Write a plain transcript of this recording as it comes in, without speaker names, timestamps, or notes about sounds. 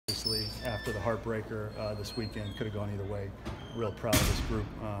obviously, after the heartbreaker this weekend. Could have gone either way. Real proud of this group.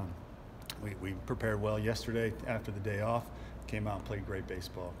 We prepared well yesterday after the day off. Came out and played great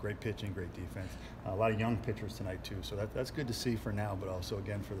baseball, great pitching, great defense. A lot of young pitchers tonight too, so that's good to see for now, but also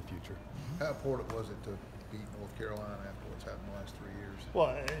again for the future. How important was it to beat North Carolina after what's happened the last 3 years?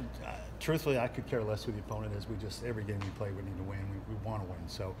 Well, truthfully, I could care less who the opponent is. Every game we play, we need to win. We want to win.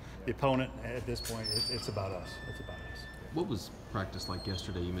 So the opponent at this point, it's about us. It's about us. What was practice like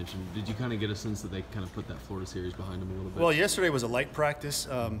yesterday? You mentioned, did you kind of get a sense that they kind of put that Florida series behind them a little bit? Well, yesterday was a light practice.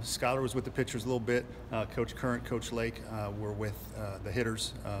 Schuyler was with the pitchers a little bit. Coach Current, Coach Lake were with the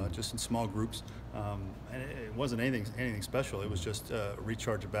hitters, just in small groups. And it wasn't anything special. It was just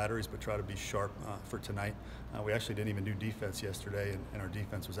recharge of batteries, but try to be sharp for tonight. We actually didn't even do defense yesterday, and our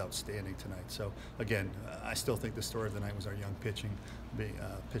defense was outstanding tonight. So again, I still think the story of the night was our young pitching,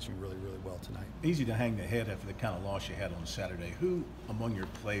 pitching really, really well tonight. Easy to hang the head after the kind of loss you had on Saturday. Who among your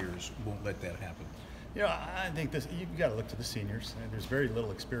players won't let that happen? You know, I think you've got to look to the seniors. And there's very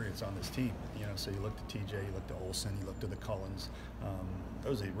little experience on this team. You know, so you look to TJ, you look to Olsen, you look to the Cullens.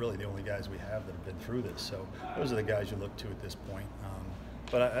 Those are really the only guys we have that have been through this. So those are the guys you look to at this point.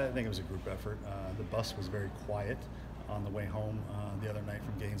 But I think it was a group effort. The bus was very quiet on the way home the other night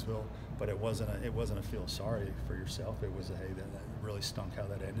from Gainesville, but it wasn't a feel sorry for yourself. It was a, hey, that really stunk how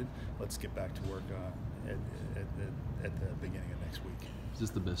that ended. Let's get back to work at the beginning of next week. Is this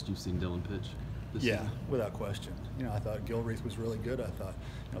the best you've seen Dylan pitch? Yeah, without question. You know, I thought Gilreath was really good. I thought,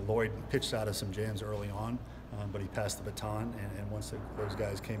 you know, Lloyd pitched out of some jams early on, but he passed the baton, and once those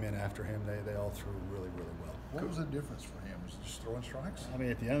guys came in after him, they all threw really, really well. What was the difference for him? Was it just throwing strikes? I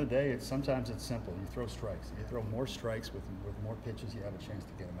mean, at the end of the day, sometimes it's simple. You throw strikes. You throw more strikes with more pitches, you have a chance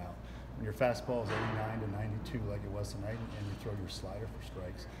to get them out. When your fastball is 89 to 92 like it was tonight, and you throw your slider for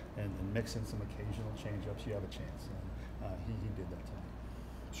strikes, and mix in some occasional changeups, you have a chance. And he did that tonight.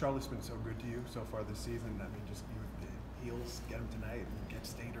 Charlotte's been so good to you so far this season. I mean, just the Heels get them tonight and get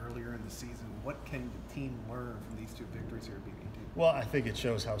State earlier in the season. What can the team learn from these two victories here at BB2? Well, I think it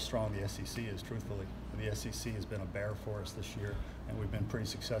shows how strong the SEC is, truthfully. The SEC has been a bear for us this year, and we've been pretty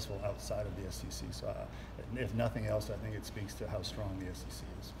successful outside of the SEC. So if nothing else, I think it speaks to how strong the SEC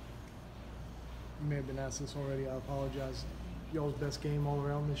is. You may have been asked this already. I apologize. Y'all's best game all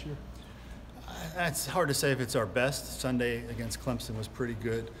around this year? It's hard to say if it's our best. Sunday against Clemson was pretty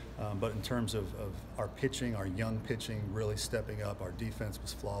good, but in terms of our pitching, our young pitching really stepping up, our defense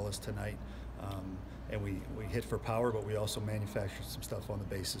was flawless tonight, and we hit for power, but we also manufactured some stuff on the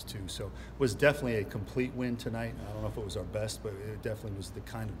bases too. So it was definitely a complete win tonight. I don't know if it was our best, but it definitely was the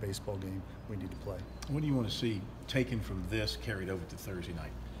kind of baseball game we need to play. What do you want to see taken from this carried over to Thursday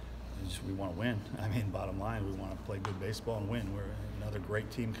night? We want to win. I mean, bottom line, we want to play good baseball and win. We're another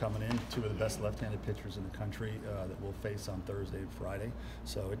great team coming in, two of the best left-handed pitchers in the country that we'll face on Thursday and Friday.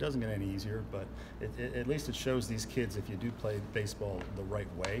 So it doesn't get any easier, but at least it shows these kids if you do play baseball the right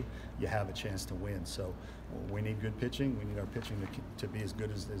way, you have a chance to win. So we need good pitching. We need our pitching to be as good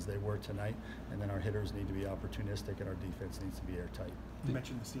as they were tonight, and then our hitters need to be opportunistic, and our defense needs to be airtight. You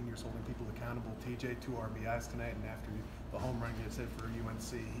mentioned the seniors holding people accountable. TJ, 2 RBIs tonight, and after the home run gets hit for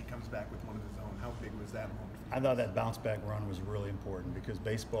UNC, he comes back with one of his own. How big was that moment for you? I thought that bounce back run was really important because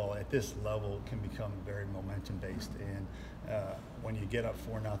baseball at this level can become very momentum based, and when you get up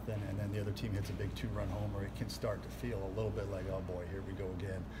 4-0 and then the other team hits a big 2-run homer, it can start to feel a little bit like, oh boy, here we go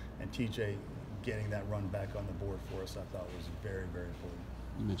again. And TJ getting that run back on the board for us, I thought was very, very important.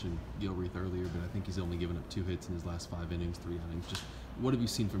 You mentioned Gilreath earlier, but I think he's only given up 2 hits in his last 5 innings, 3 innings. Just what have you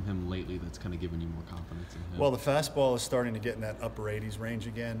seen from him lately that's kind of given you more confidence in him? Well, the fastball is starting to get in that upper 80s range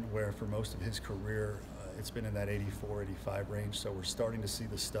again, where for most of his career it's been in that 84, 85 range. So we're starting to see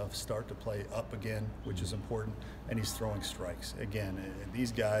the stuff start to play up again, which is important, and he's throwing strikes. Again,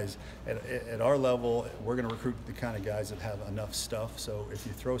 these guys, at our level, we're going to recruit the kind of guys that have enough stuff. So if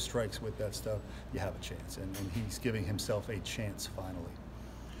you throw strikes with that stuff, you have a chance, and he's giving himself a chance finally.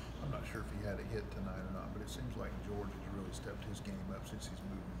 I'm not sure if he had a hit tonight or not, but it seems like George has really stepped his game up since he's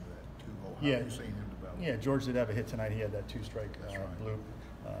moved into that 2-hole. How have you seen him develop? Yeah, George did have a hit tonight. He had that 2-strike bloop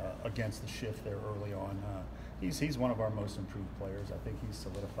against the shift there early on. He's one of our most improved players. I think he's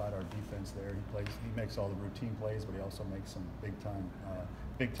solidified our defense there. He makes all the routine plays, but he also makes some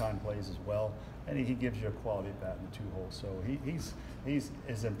big time plays as well. And he gives you a quality bat in the 2-hole. So he's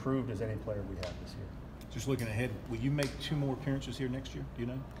as improved as any player we have this year. Just looking ahead, will you make 2 more appearances here next year? Do you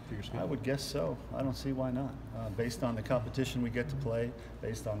know for your schedule? I would guess so. I don't see why not. Based on the competition we get to play,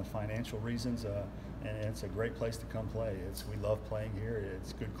 based on the financial reasons, and it's a great place to come play. We love playing here.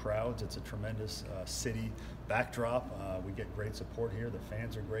 It's good crowds. It's a tremendous city backdrop. We get great support here. The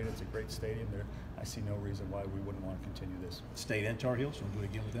fans are great. It's a great stadium. I see no reason why we wouldn't want to continue this. State and Tar Heels, want to do it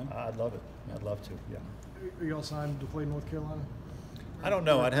again with them? I'd love it. I'd love to. Yeah. Are you all signed to play North Carolina? I don't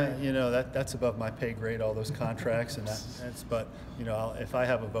know. That's above my pay grade. All those contracts but if I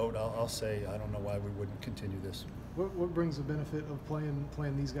have a vote, I'll say I don't know why we wouldn't continue this. What brings the benefit of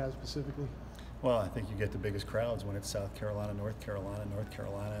playing these guys specifically? Well, I think you get the biggest crowds when it's South Carolina, North Carolina. North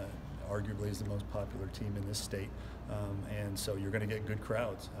Carolina arguably is the most popular team in this state, and so you're going to get good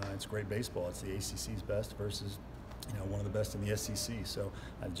crowds. It's great baseball. It's the ACC's best versus one of the best in the SEC. So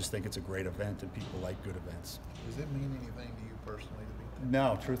I just think it's a great event, and people like good events. Does it mean anything to you personally to beat them?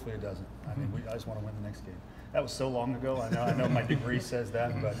 No, truthfully, it doesn't. I mean, I just want to win the next game. That was so long ago. I know my degree says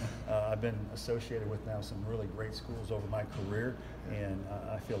that, but I've been associated with now some really great schools over my career, and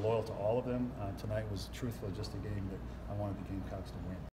I feel loyal to all of them. Tonight was truthfully just a game that I wanted the Gamecocks to win.